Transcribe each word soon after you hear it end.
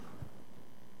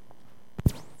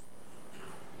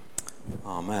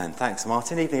Amen. Thanks,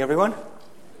 Martin. Evening, everyone.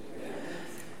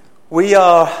 We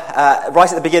are right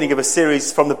at the beginning of a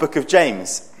series from the book of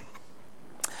James.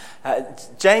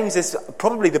 James is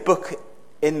probably the book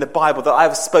in the Bible that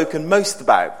I've spoken most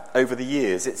about over the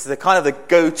years. It's the kind of the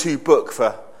go-to book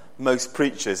for most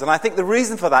preachers. And I think the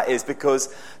reason for that is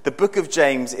because the book of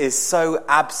James is so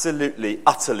absolutely,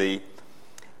 utterly,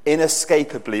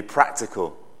 inescapably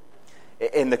practical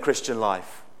in the Christian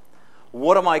life.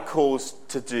 What am I called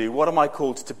to do? What am I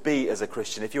called to be as a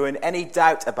Christian? If you're in any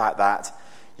doubt about that,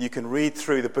 you can read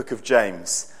through the book of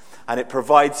James, and it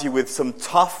provides you with some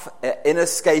tough,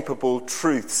 inescapable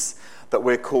truths that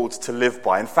we're called to live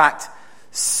by. In fact,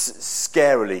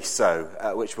 scarily so,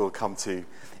 which we'll come to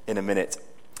in a minute.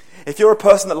 If you're a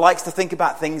person that likes to think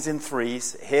about things in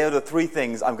threes, here are the three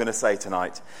things I'm going to say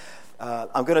tonight.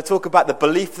 I'm going to talk about the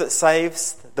belief that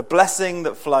saves, the blessing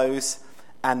that flows,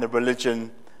 and the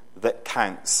religion that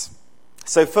counts.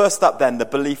 So first up then, the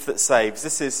belief that saves.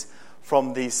 This is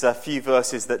from these few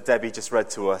verses that Debbie just read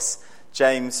to us.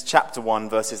 James chapter 1,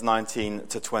 verses 19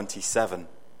 to 27.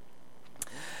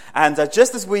 And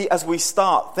just as we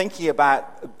start thinking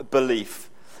about belief,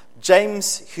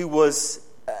 James, who was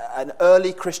an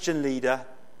early Christian leader,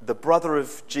 the brother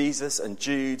of Jesus and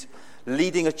Jude,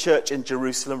 leading a church in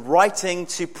Jerusalem, writing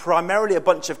to primarily a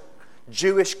bunch of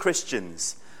Jewish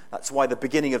Christians. That's why the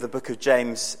beginning of the book of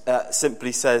James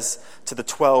simply says, to the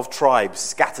 12 tribes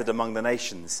scattered among the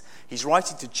nations. He's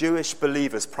writing to Jewish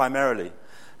believers primarily.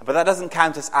 But that doesn't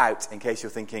count us out, in case you're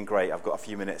thinking, great, I've got a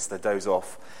few minutes to doze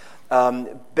off.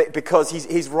 Because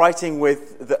he's writing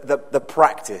with the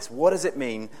practice. What does it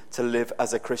mean to live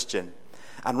as a Christian?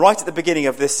 And right at the beginning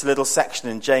of this little section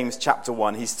in James chapter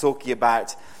 1, he's talking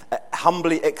about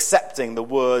humbly accepting the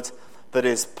word that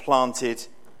is planted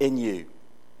in you.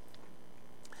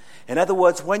 In other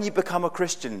words, when you become a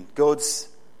Christian, God's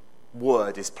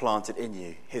word is planted in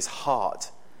you. His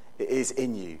heart is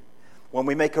in you. When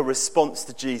we make a response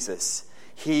to Jesus,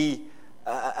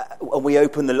 when we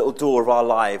open the little door of our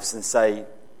lives and say,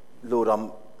 Lord,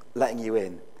 I'm letting you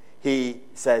in, he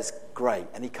says, great.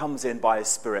 And he comes in by his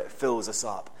Spirit, fills us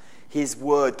up. His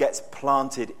word gets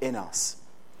planted in us.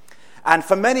 And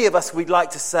for many of us, we'd like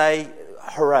to say,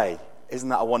 hooray. Isn't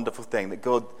that a wonderful thing, that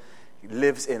God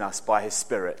lives in us by his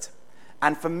Spirit?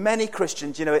 And for many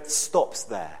Christians, it stops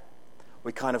there.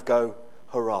 We kind of go,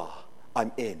 hurrah,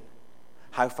 I'm in.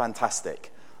 How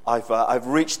fantastic. I've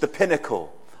reached the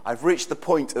pinnacle. I've reached the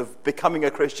point of becoming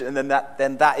a Christian, and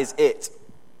then that is it.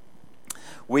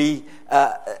 We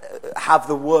have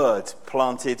the word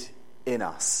planted in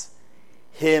us.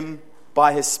 Him,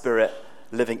 by his Spirit,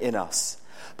 living in us.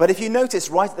 But if you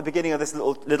notice right at the beginning of this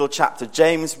little chapter,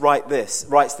 James writes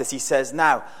this. He says,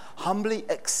 now, humbly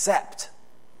accept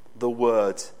the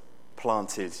word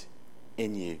planted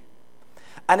in you.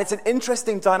 And it's an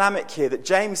interesting dynamic here that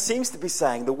James seems to be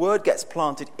saying the word gets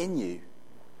planted in you,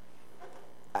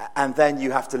 and then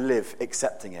you have to live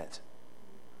accepting it.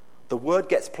 The word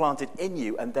gets planted in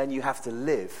you, and then you have to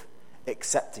live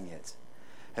accepting it.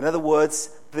 In other words,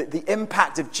 the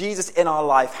impact of Jesus in our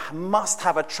life must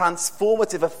have a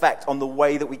transformative effect on the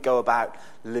way that we go about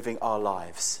living our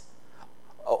lives.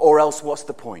 Or else, what's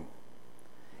the point?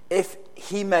 If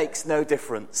he makes no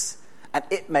difference, and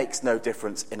it makes no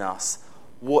difference in us,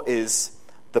 what is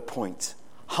the point?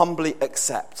 Humbly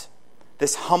accept.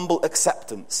 This humble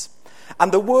acceptance.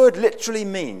 And the word literally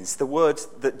means, the word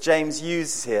that James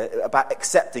uses here about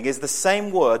accepting is the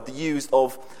same word used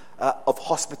of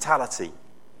hospitality.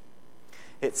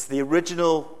 It's the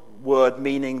original word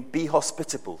meaning be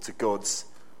hospitable to God's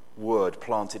word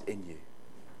planted in you.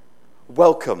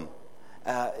 Welcome.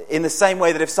 In the same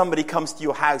way that if somebody comes to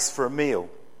your house for a meal,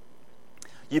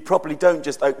 you probably don't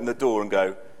just open the door and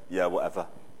go, yeah, whatever.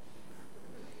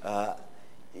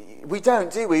 We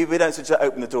don't, do we? We don't just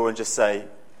open the door and just say,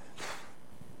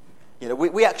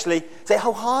 we actually say,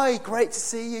 oh, hi, great to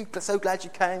see you. So glad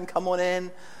you came. Come on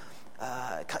in.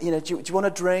 Do you want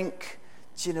a drink?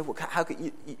 How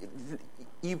could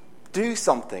you do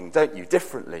something, don't you,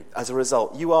 differently as a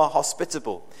result? You are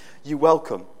hospitable. You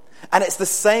welcome. And it's the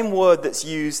same word that's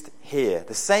used here.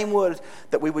 The same word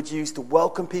that we would use to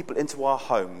welcome people into our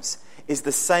homes is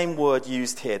the same word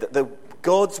used here. That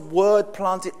God's word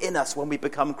planted in us when we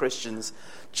become Christians.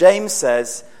 James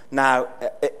says, now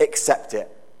accept it.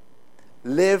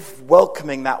 Live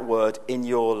welcoming that word in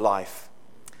your life.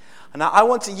 And now I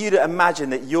want you to imagine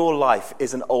that your life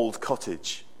is an old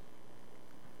cottage.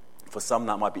 For some,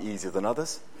 that might be easier than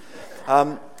others.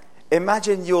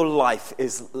 Imagine your life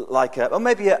is like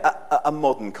maybe a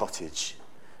modern cottage,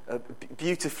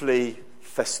 beautifully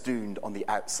festooned on the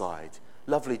outside,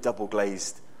 lovely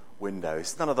double-glazed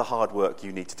windows. None of the hard work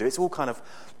you need to do. It's all kind of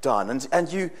done.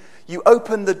 And you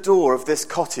open the door of this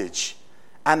cottage,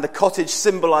 and the cottage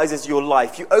symbolizes your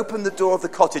life. You open the door of the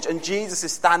cottage, and Jesus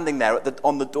is standing there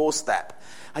on the doorstep.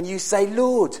 And you say,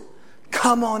 Lord,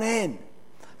 come on in.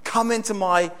 Come into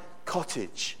my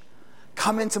cottage.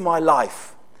 Come into my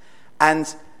life.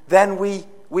 And then we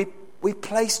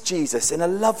place Jesus in a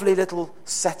lovely little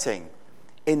setting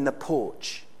in the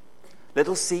porch.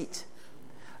 Little seat,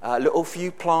 little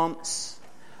few plants,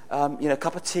 a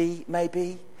cup of tea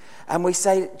maybe. And we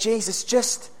say, Jesus,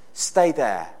 just stay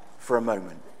there for a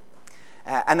moment.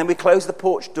 And then we close the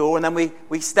porch door, and then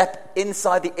we step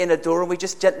inside the inner door, and we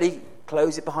just gently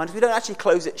close it behind us. We don't actually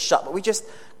close it shut, but we just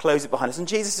close it behind us. And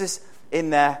Jesus is in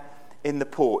there in the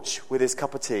porch with his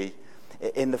cup of tea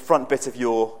in the front bit of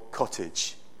your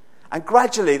cottage. And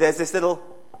gradually there's this little...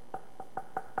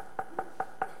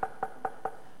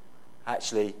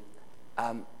 Actually,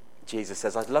 Jesus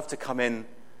says, I'd love to come in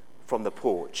from the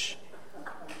porch,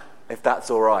 if that's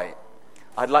all right.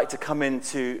 I'd like to come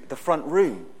into the front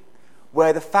room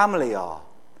where the family are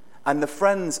and the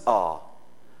friends are.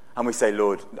 And we say,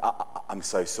 Lord, I'm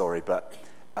so sorry, but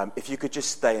if you could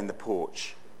just stay in the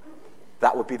porch,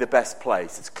 that would be the best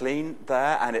place. It's clean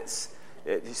there, and it's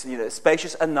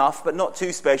spacious enough, but not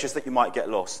too spacious that you might get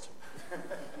lost.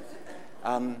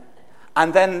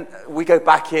 And then we go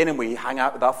back in and we hang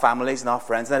out with our families and our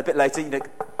friends. And then a bit later,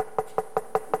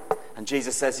 and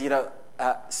Jesus says,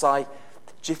 Si,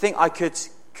 do you think I could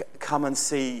come and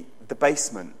see the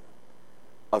basement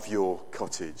of your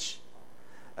cottage?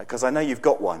 Because I know you've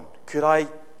got one. Could I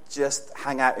just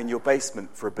hang out in your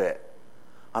basement for a bit?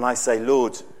 And I say,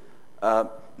 Lord,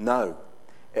 no.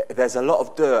 There's a lot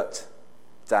of dirt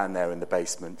down there in the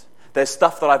basement. There's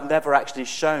stuff that I've never actually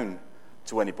shown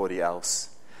to anybody else.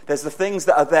 There's the things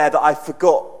that are there that I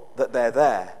forgot that they're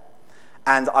there.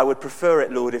 And I would prefer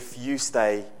it, Lord, if you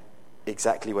stay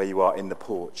exactly where you are in the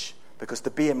porch. Because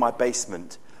to be in my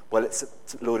basement, well,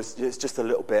 Lord, it's just a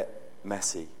little bit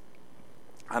messy.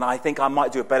 And I think I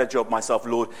might do a better job myself,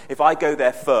 Lord, if I go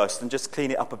there first and just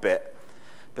clean it up a bit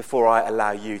before I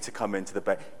allow you to come into the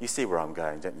basement. You see where I'm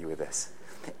going, don't you, with this?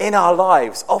 In our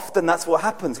lives, often that's what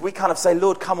happens. We kind of say,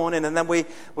 Lord, come on in, and then we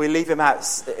leave him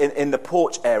out in the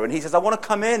porch area. And he says, I want to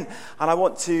come in, and I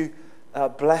want to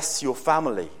bless your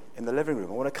family in the living room.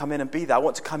 I want to come in and be there. I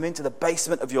want to come into the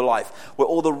basement of your life where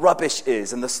all the rubbish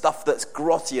is and the stuff that's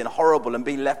grotty and horrible and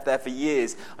been left there for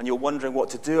years, and you're wondering what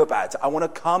to do about it. I want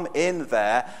to come in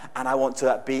there, and I want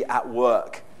to be at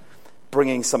work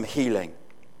bringing some healing.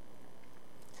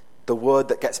 The word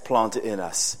that gets planted in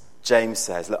us, James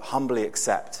says, look, humbly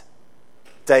accept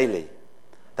daily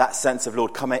that sense of,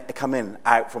 Lord, come in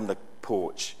out from the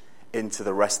porch into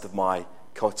the rest of my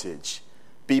cottage.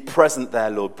 Be present there,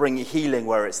 Lord. Bring healing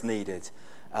where it's needed.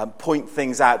 Point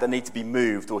things out that need to be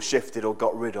moved or shifted or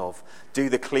got rid of. Do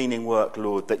the cleaning work,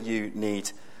 Lord, that you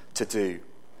need to do.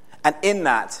 And in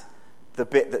that, the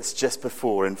bit that's just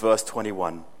before in verse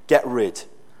 21, get rid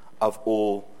of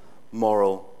all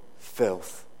moral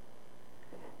filth.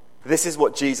 This is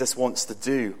what Jesus wants to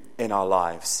do in our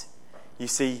lives. You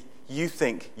see, you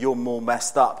think you're more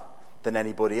messed up than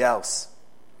anybody else.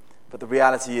 But the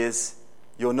reality is,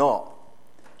 you're not.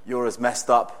 You're as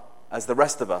messed up as the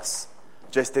rest of us,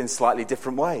 just in slightly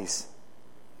different ways.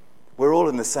 We're all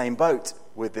in the same boat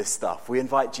with this stuff. We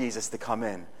invite Jesus to come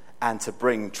in and to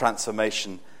bring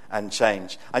transformation and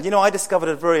change. And I discovered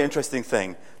a very interesting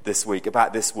thing this week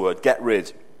about this word, get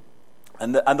rid.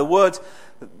 And the word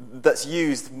that's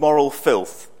used, moral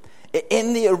filth,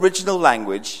 in the original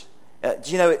language,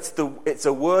 do you know it's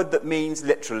a word that means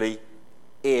literally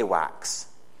earwax.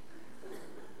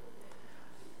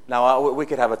 Now, we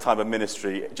could have a time of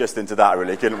ministry just into that,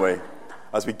 really, couldn't we?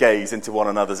 As we gaze into one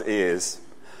another's ears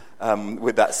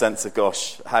with that sense of,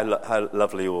 gosh, how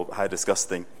lovely or how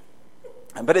disgusting.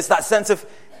 But it's that sense of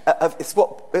it's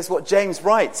what James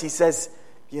writes. He says,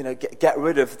 get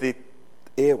rid of the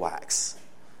earwax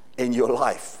in your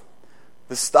life,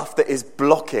 the stuff that is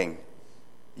blocking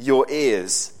your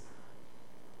ears.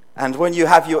 And when you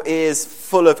have your ears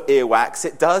full of earwax,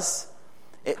 it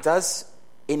does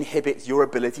inhibit your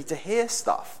ability to hear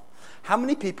stuff. How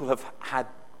many people have had,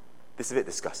 this is a bit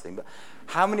disgusting, but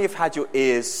how many have had your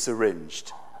ears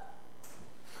syringed?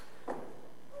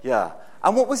 Yeah.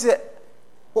 And what was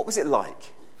it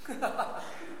like?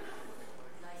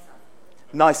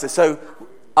 Nicer. So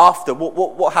after,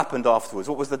 what happened afterwards?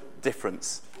 What was the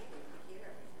difference?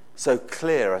 So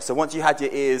clearer. So once you had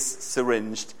your ears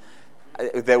syringed,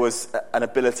 there was an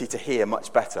ability to hear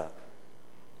much better.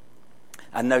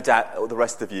 And no doubt the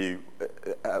rest of you,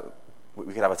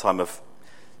 we could have a time of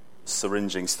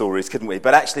syringing stories, couldn't we?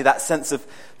 But actually that sense of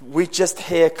we just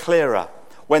hear clearer.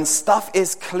 When stuff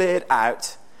is cleared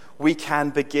out, we can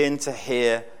begin to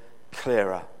hear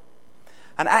clearer.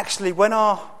 And actually, when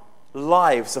our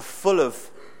lives are full of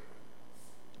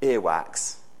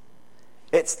earwax,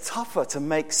 it's tougher to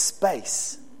make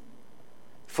space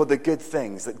for the good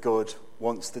things that God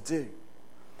wants to do.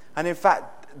 And in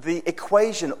fact, the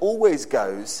equation always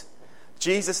goes,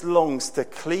 Jesus longs to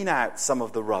clean out some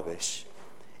of the rubbish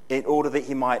in order that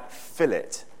he might fill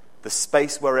it, the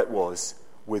space where it was,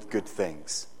 with good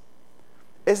things.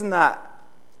 Isn't that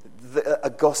a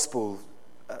gospel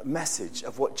message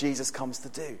of what Jesus comes to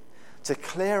do? To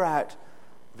clear out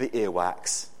the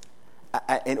earwax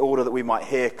in order that we might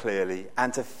hear clearly,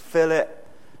 and to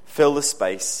fill the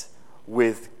space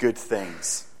with good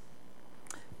things.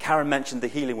 Karen mentioned the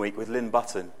Healing Week with Lynn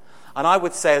Button. And I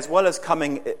would say, as well as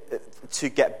coming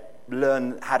to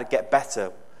learn how to get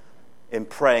better in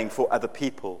praying for other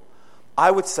people,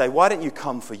 I would say, why don't you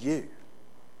come for you?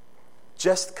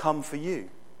 Just come for you.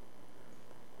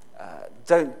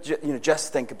 Don't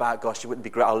just think about, gosh, it wouldn't be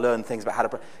great, I'll learn things about how to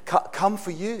pray. Come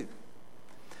for you.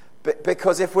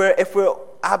 Because if we're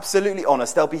absolutely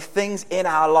honest, there'll be things in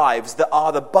our lives that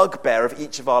are the bugbear of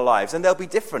each of our lives, and they'll be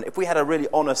different. If we had a really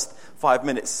honest 5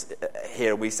 minutes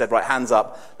here, we said, right, hands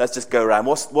up, let's just go around.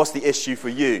 What's the issue for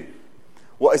you?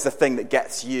 What is the thing that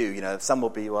gets you? Some will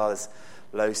be, well, there's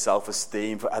low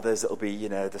self-esteem. For others, it'll be,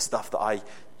 the stuff that I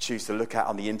choose to look at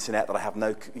on the internet that I have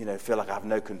feel like I have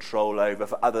no control over.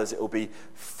 For others, it will be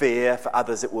fear. For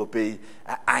others, it will be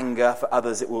anger. For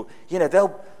others, it will,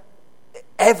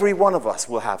 every one of us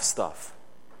will have stuff.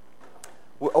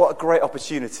 What a great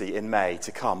opportunity in May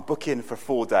to come, book in for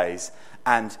 4 days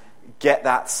and get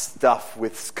that stuff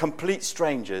with complete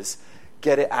strangers,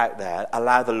 get it out there,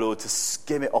 allow the Lord to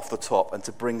skim it off the top and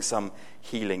to bring some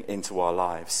healing into our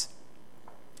lives.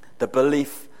 The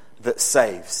belief that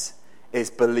saves is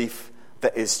belief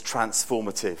that is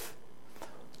transformative.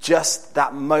 Just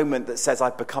that moment that says,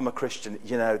 I've become a Christian,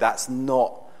 that's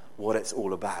not what it's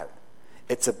all about.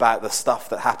 It's about the stuff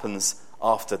that happens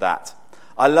after that.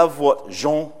 I love what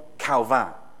Jean Calvin,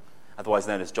 otherwise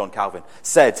known as John Calvin,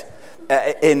 said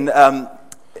in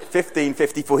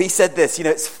 1554. He said this,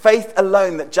 it's faith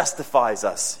alone that justifies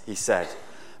us, he said.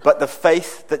 But the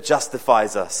faith that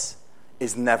justifies us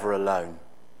is never alone.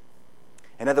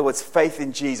 In other words, faith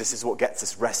in Jesus is what gets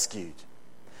us rescued.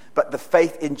 But the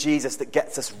faith in Jesus that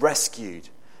gets us rescued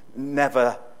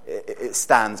never it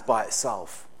stands by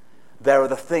itself. There are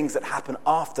the things that happen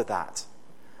after that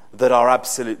are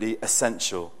absolutely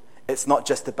essential. It's not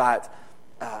just about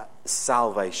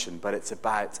salvation, but it's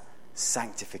about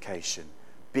sanctification,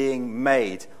 being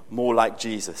made more like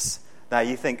Jesus. Now,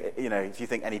 you think, if you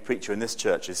think any preacher in this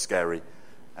church is scary,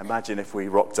 imagine if we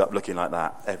rocked up looking like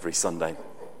that every Sunday.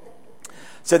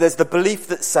 So there's the belief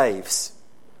that saves.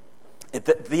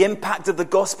 The impact of the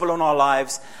gospel on our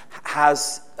lives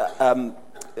has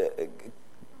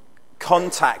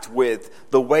contact with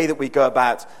the way that we go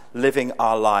about living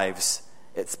our lives.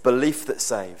 It's belief that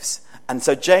saves. And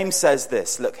so James says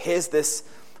this, look, here's this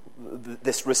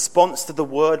response to the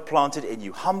word planted in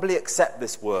you. Humbly accept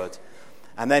this word.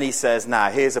 And then he says, now,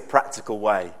 here's a practical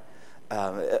way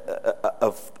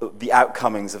of the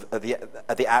outcomings of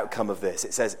the outcome of this.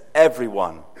 It says,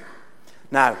 everyone.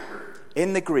 Now,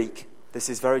 in the Greek, this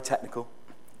is very technical.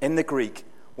 In the Greek,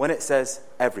 when it says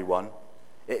everyone,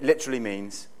 it literally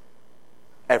means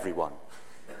everyone.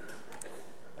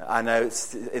 I know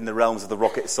it's in the realms of the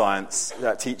rocket science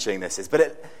teaching this is,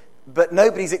 but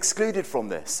nobody's excluded from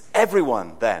this.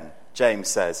 Everyone, then, James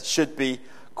says, should be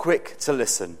quick to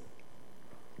listen,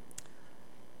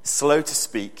 slow to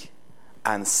speak,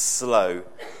 and slow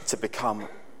to become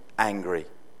angry.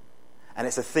 And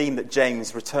it's a theme that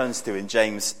James returns to in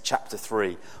James chapter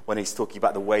 3 when he's talking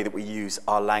about the way that we use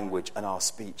our language and our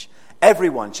speech.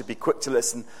 Everyone should be quick to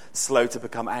listen, slow to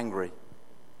become angry.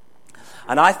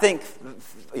 And I think,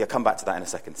 I'll come back to that in a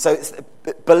second. So it's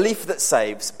belief that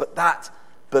saves, but that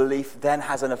belief then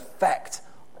has an effect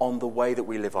on the way that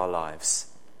we live our lives.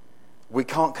 We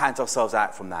can't count ourselves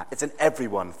out from that. It's an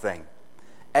everyone thing.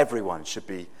 Everyone should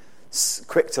be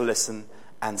quick to listen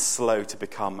and slow to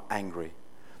become angry.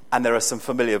 And there are some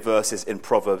familiar verses in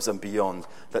Proverbs and beyond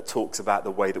that talks about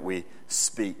the way that we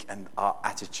speak and our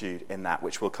attitude in that,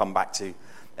 which we'll come back to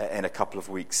in a couple of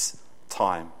weeks'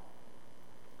 time.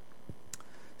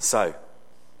 So,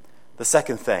 the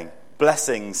second thing,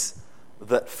 blessings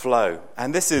that flow.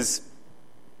 And this is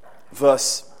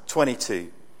verse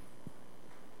 22.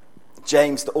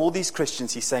 James, to all these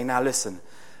Christians, he's saying, now listen,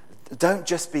 don't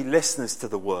just be listeners to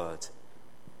the word.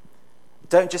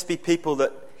 Don't just be people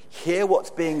that, hear what's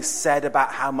being said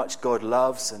about how much God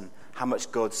loves and how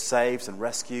much God saves and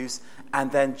rescues,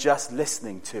 and then just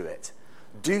listening to it.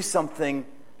 Do something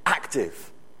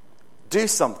active. Do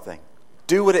something.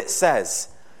 Do what it says,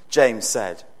 James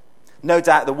said. No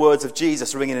doubt the words of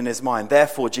Jesus ringing in his mind.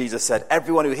 Therefore, Jesus said,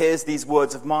 everyone who hears these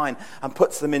words of mine and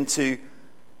puts them into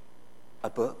a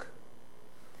book,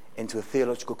 into a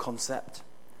theological concept,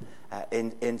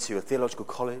 into a theological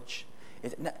college,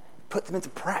 put them into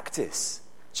practice,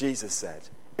 Jesus said,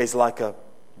 is like a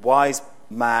wise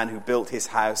man who built his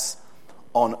house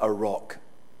on a rock.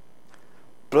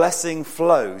 Blessing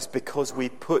flows because we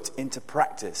put into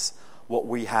practice what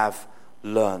we have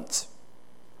learnt.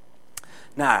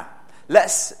 Now,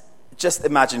 let's just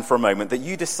imagine for a moment that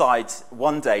you decide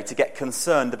one day to get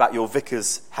concerned about your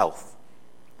vicar's health.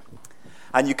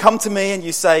 And you come to me and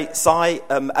you say, Si,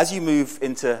 as you move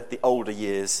into the older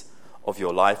years of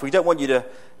your life, we don't want you to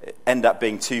end up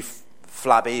being too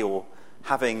flabby or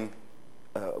having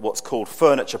what's called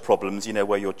furniture problems,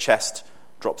 where your chest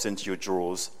drops into your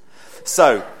drawers.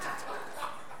 So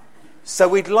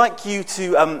we'd like you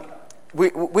to,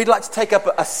 we'd like to take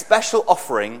up a special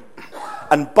offering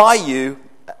and buy you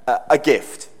a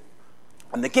gift.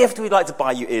 And the gift we'd like to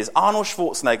buy you is Arnold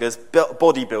Schwarzenegger's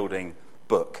bodybuilding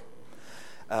book.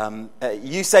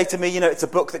 You say to me, it's a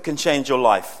book that can change your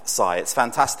life, Si. It's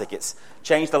fantastic. It's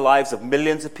changed the lives of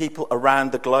millions of people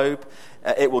around the globe.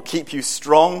 It will keep you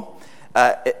strong.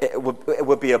 It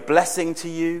will be a blessing to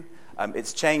you.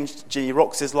 It's changed Ginny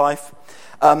Rox's life.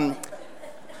 It's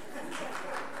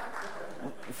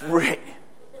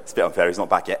a bit unfair, he's not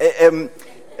back yet.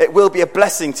 It will be a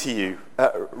blessing to you.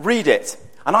 Read it.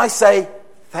 And I say,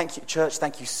 thank you, church,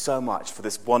 thank you so much for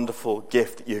this wonderful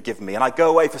gift that you've given me. And I go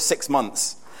away for 6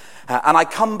 months. And I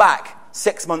come back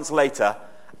 6 months later,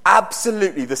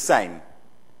 absolutely the same.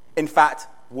 In fact,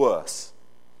 worse.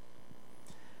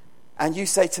 And you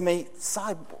say to me, Si,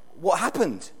 what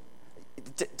happened?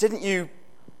 Didn't you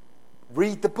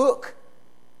read the book?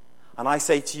 And I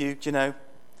say to you,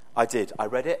 I did. I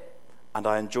read it, and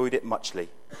I enjoyed it muchly.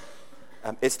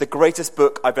 It's the greatest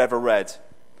book I've ever read.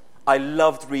 I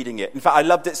loved reading it. In fact, I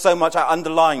loved it so much I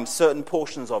underlined certain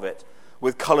portions of it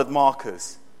with coloured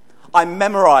markers. I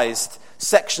memorised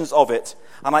sections of it,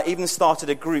 and I even started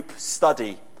a group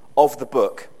study of the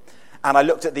book. And I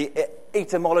looked at the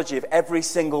etymology of every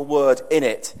single word in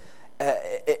it.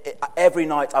 Every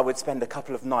night I would spend a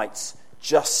couple of nights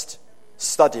just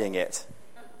studying it.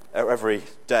 Every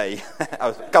day,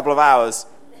 a couple of hours,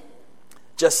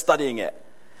 just studying it.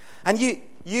 And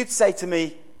you'd say to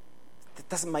me, that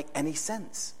doesn't make any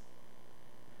sense.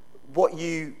 What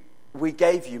we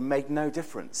gave you made no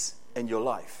difference in your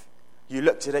life. You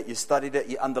looked at it, you studied it,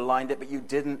 you underlined it, but you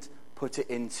didn't put it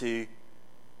into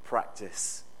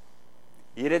practice.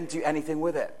 You didn't do anything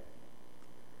with it.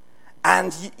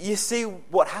 And you see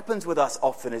what happens with us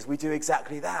often is we do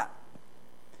exactly that.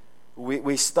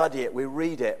 We study it, we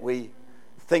read it, we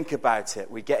think about it,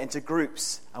 we get into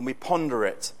groups and we ponder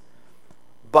it.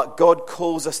 But God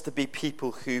calls us to be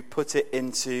people who put it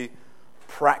into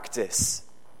practice.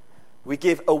 We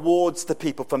give awards to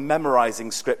people for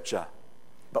memorizing Scripture,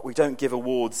 but we don't give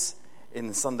awards in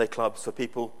the Sunday clubs for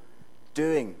people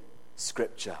doing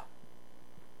Scripture.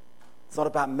 It's not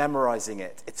about memorizing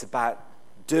it, it's about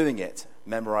doing it.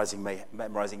 Memorizing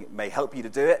it may help you to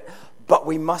do it, but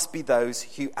we must be those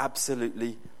who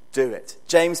absolutely do it.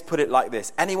 James put it like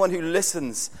this: anyone who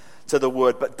listens to the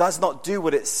word but does not do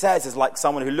what it says is like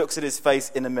someone who looks at his face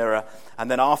in a mirror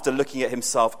and then after looking at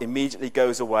himself immediately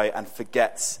goes away and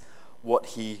forgets what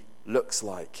he looks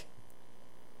like.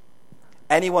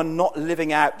 Anyone not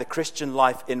living out the Christian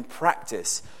life in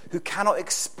practice, who cannot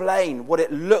explain what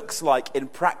it looks like in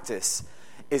practice,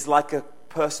 is like a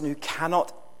person who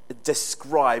cannot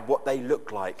describe what they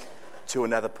look like to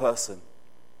another person.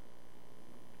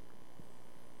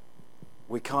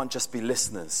 We can't just be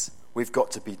listeners. We've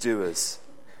got to be doers.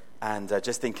 And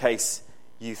just in case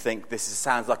you think this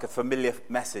sounds like a familiar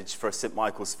message for St.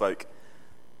 Michael's folk,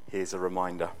 here's a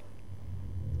reminder.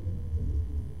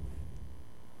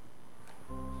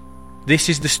 This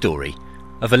is the story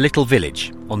of a little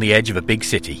village on the edge of a big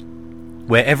city,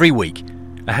 where every week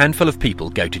a handful of people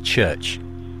go to church.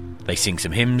 They sing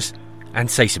some hymns and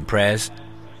say some prayers.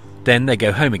 Then they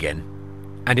go home again,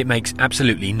 and it makes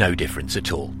absolutely no difference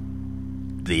at all.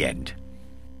 The end.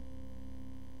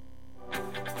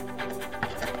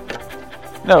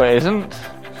 No, it isn't.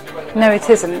 No, it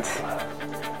isn't.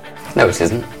 No, it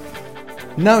isn't.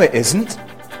 No, it isn't.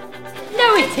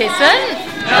 No, it isn't.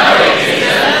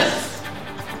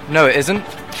 No, it isn't.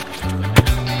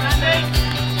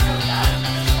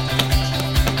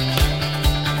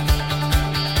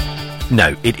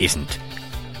 No, it isn't.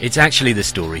 It's actually the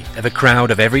story of a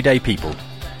crowd of everyday people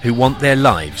who want their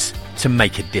lives to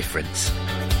make a difference.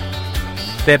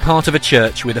 They're part of a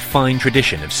church with a fine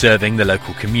tradition of serving the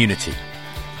local community.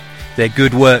 Their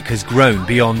good work has grown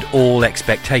beyond all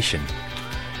expectation,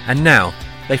 and now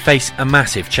they face a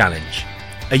massive challenge,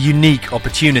 a unique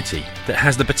opportunity that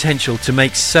has the potential to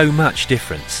make so much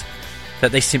difference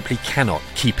that they simply cannot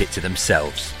keep it to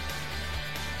themselves.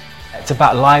 It's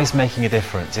about lives making a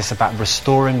difference. It's about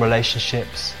restoring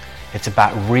relationships. It's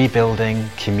about rebuilding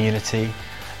community.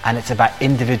 And it's about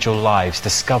individual lives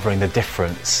discovering the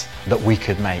difference that we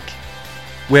could make.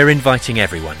 We're inviting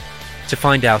everyone to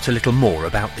find out a little more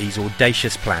about these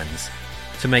audacious plans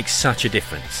to make such a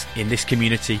difference in this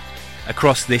community,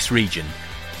 across this region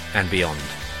and beyond.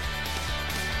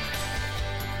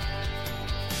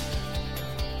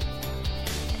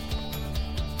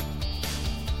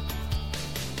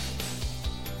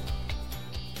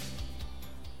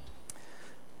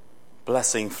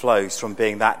 Blessing flows from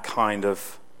being that kind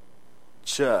of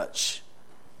church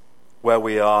where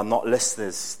we are not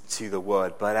listeners to the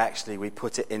word, but actually we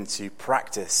put it into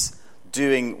practice,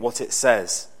 doing what it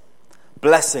says.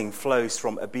 Blessing flows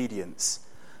from obedience.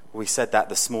 We said that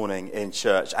this morning in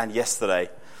church and yesterday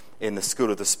in the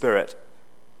School of the Spirit.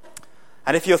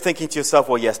 And if you're thinking to yourself,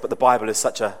 well, yes, but the Bible is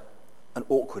such an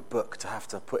awkward book to have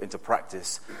to put into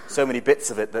practice. So many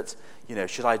bits of it that,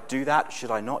 should I do that?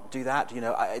 Should I not do that?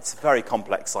 It's very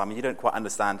complex, Simon. You don't quite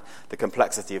understand the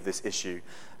complexity of this issue.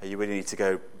 You really need to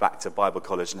go back to Bible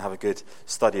college and have a good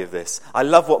study of this. I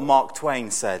love what Mark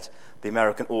Twain said, the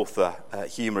American author,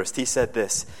 humorist. He said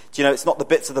this, it's not the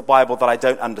bits of the Bible that I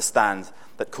don't understand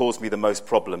that cause me the most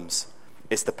problems.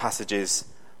 It's the passages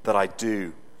that I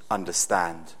do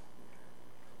understand.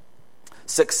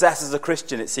 Success as a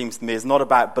Christian, it seems to me, is not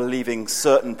about believing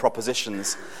certain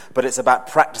propositions, but it's about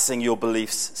practicing your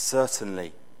beliefs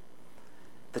certainly.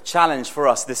 The challenge for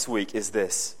us this week is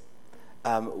this.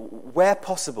 Where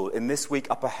possible in this week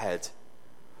up ahead,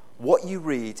 what you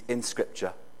read in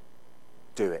Scripture,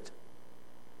 do it.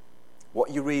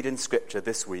 What you read in Scripture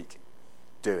this week,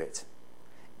 do it.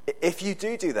 If you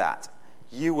do that,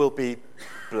 you will be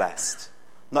blessed.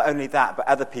 Not only that, but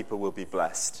other people will be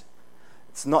blessed.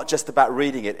 It's not just about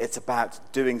reading it, it's about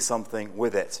doing something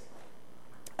with it.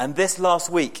 And this last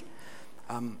week,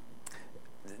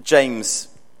 James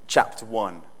chapter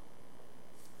 1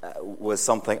 was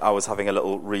something I was having a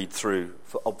little read through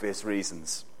for obvious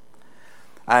reasons.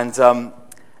 And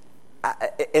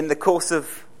in the course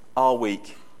of our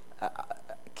week,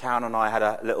 Karen and I had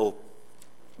a little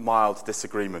mild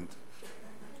disagreement,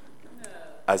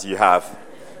 as you have,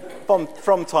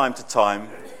 from time to time.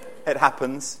 It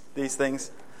happens, these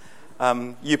things.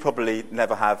 You probably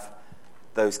never have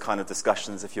those kind of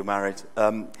discussions if you're married,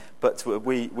 but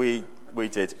we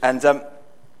did. And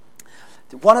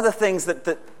one of the things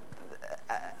that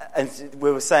and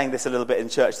we were saying this a little bit in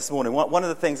church this morning, one of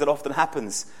the things that often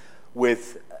happens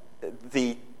with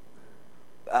the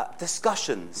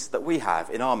discussions that we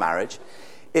have in our marriage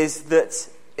is that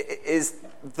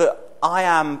I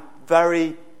am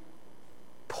very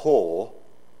poor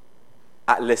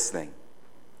at listening.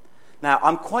 Now,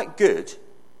 I'm quite good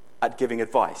at giving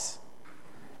advice.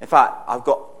 In fact, I've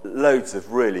got loads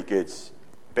of really good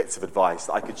bits of advice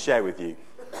that I could share with you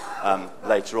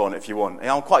later on if you want. And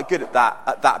I'm quite good at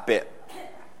that bit.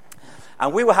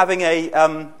 And we were having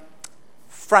a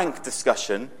frank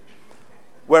discussion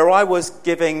where I was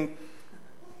giving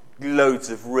loads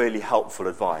of really helpful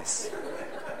advice.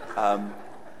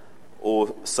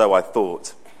 Or so I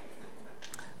thought.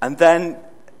 And then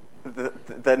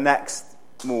the next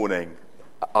morning,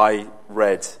 I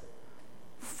read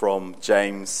from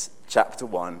James chapter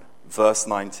 1, verse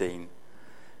 19,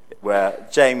 where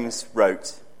James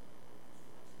wrote,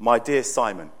 "My dear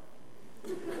Simon,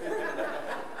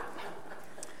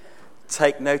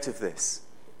 take note of this.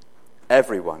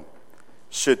 Everyone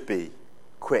should be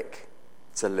quick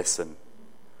to listen,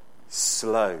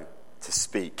 slow to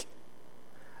speak,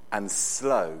 and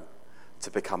slow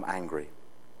to become angry."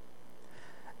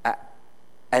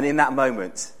 And in that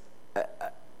moment,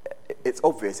 it's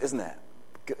obvious, isn't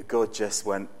it? God just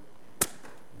went,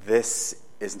 this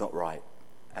is not right.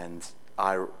 And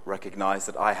I recognized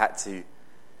that I had to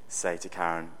say to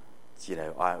Karen,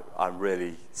 I'm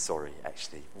really sorry,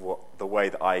 actually. The way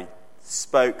that I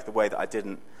spoke, the way that I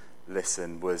didn't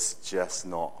listen was just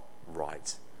not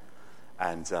right.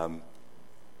 And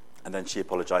then she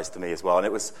apologized to me as well, and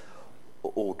it was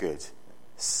all good.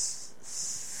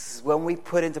 When we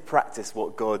put into practice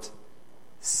what God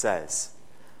says,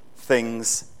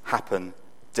 things happen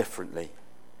differently.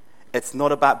 It's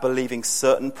not about believing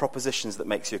certain propositions that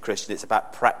makes you a Christian. It's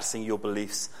about practicing your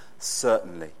beliefs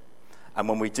certainly. And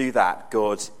when we do that,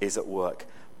 God is at work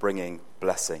bringing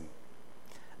blessing.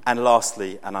 And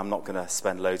lastly, and I'm not going to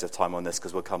spend loads of time on this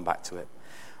because we'll come back to it,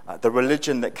 the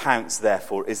religion that counts,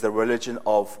 therefore, is the religion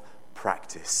of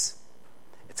practice.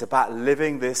 It's about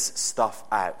living this stuff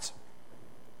out.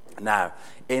 Now,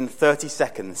 in 30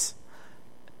 seconds,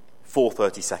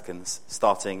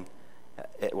 starting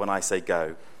when I say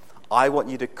go, I want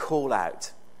you to call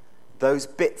out those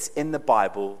bits in the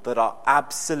Bible that are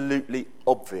absolutely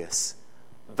obvious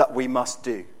that we must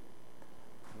do.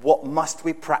 What must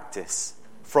we practice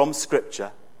from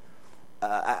Scripture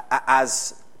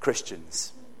as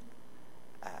Christians?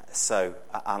 And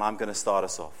I'm going to start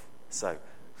us off. So,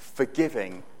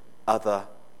 forgiving other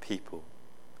people.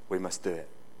 We must do it.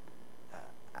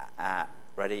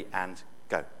 Ready and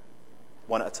go.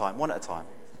 One at a time.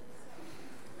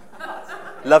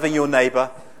 Loving your neighbour.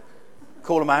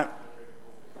 Call them out.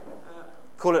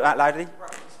 Call it out loudly.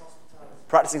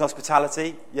 Practicing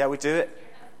hospitality. Yeah, we do it.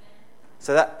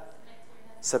 So that.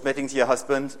 Submitting to your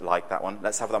husband. Like that one.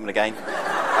 Let's have that one again.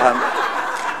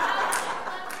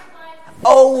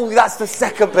 That's the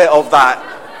second bit of that.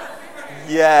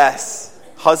 Yes.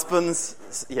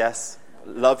 Husbands, yes.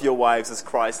 Love your wives as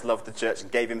Christ loved the church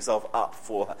and gave himself up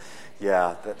for her.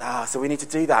 Yeah. So we need to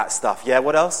do that stuff. Yeah,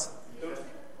 what else?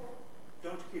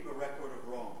 Don't keep a record of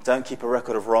wrongs. Don't keep a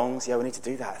record of wrongs. Yeah, we need to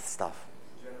do that stuff.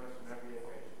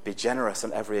 Be generous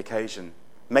on every occasion.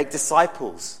 Make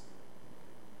disciples.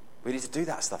 We need to do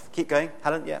that stuff. Keep going.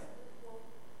 Helen, yeah.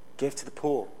 Give to the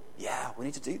poor. Yeah, we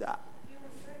need to do that.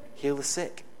 Heal the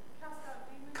sick.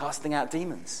 Casting out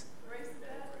demons.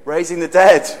 Raising the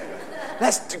dead.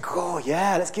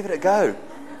 Let's give it a go.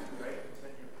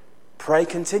 Pray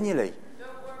continually.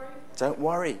 Don't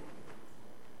worry.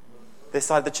 This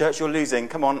side of the church you're losing.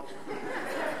 Come on.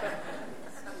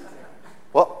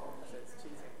 What?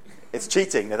 It's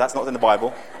cheating. No, that's not in the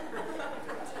Bible.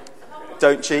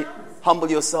 Don't cheat. Humble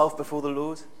yourself before the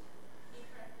Lord.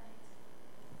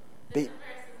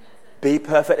 Be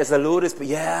perfect as the Lord is.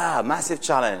 Yeah, massive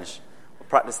challenge. We'll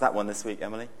practice that one this week,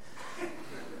 Emily.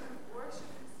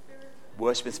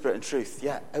 Worship in spirit and truth.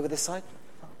 Yeah, over this side.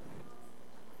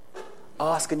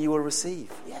 Ask and you will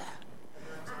receive. Yeah.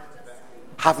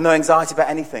 Have no anxiety about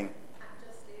anything.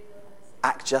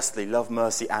 Act justly, love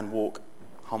mercy, and walk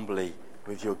humbly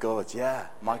with your God. Yeah.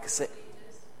 Micah 6.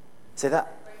 Say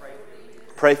that.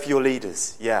 Pray for your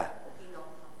leaders. Yeah.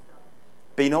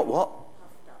 Be not what?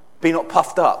 Be not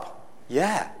puffed up.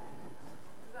 Yeah.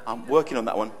 I'm working on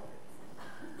that one.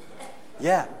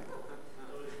 Yeah.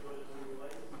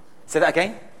 Say that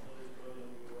again.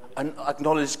 And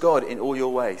acknowledge God in all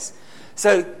your ways.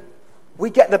 So we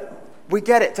get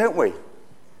it, don't we?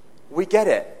 We get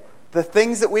it. The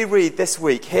things that we read this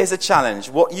week, here's a challenge.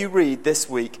 What you read this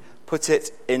week, put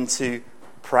it into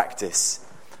practice.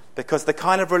 Because the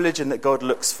kind of religion that God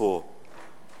looks for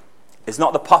is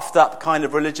not the puffed up kind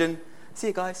of religion. See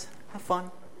you guys. Have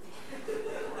fun.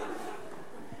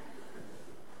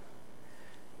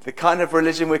 The kind of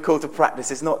religion we're called to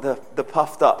practice is not the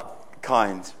puffed up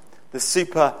kind, the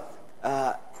super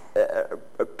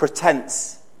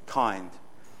pretense kind.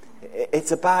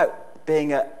 It's about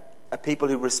being a people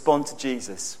who respond to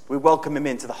Jesus. We welcome him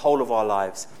into the whole of our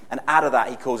lives. And out of that,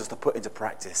 he calls us to put into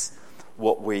practice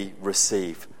what we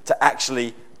receive, to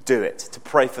actually do it, to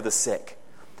pray for the sick,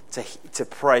 to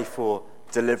pray for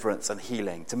deliverance and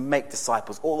healing, to make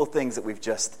disciples, all the things that we've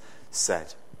just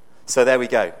said. So there we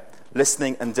go.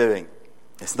 Listening and doing.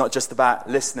 It's not just about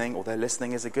listening, although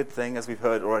listening is a good thing, as we've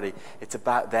heard already. It's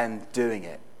about then doing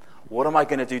it. What am I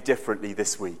going to do differently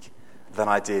this week than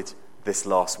I did this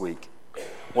last week?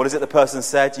 What is it the person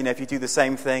said? If you do the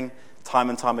same thing time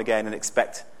and time again and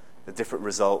expect a different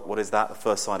result, what is that? The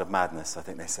first sign of madness, I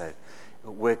think they said.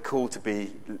 We're called to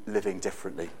be living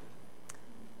differently.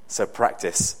 So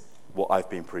practice what I've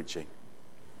been preaching.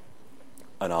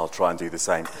 And I'll try and do the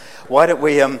same. Why don't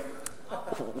we...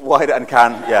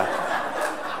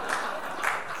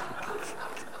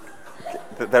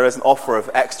 There is an offer of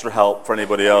extra help for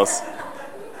anybody else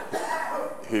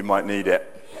who might need it.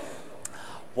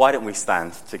 Why don't we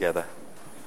stand together?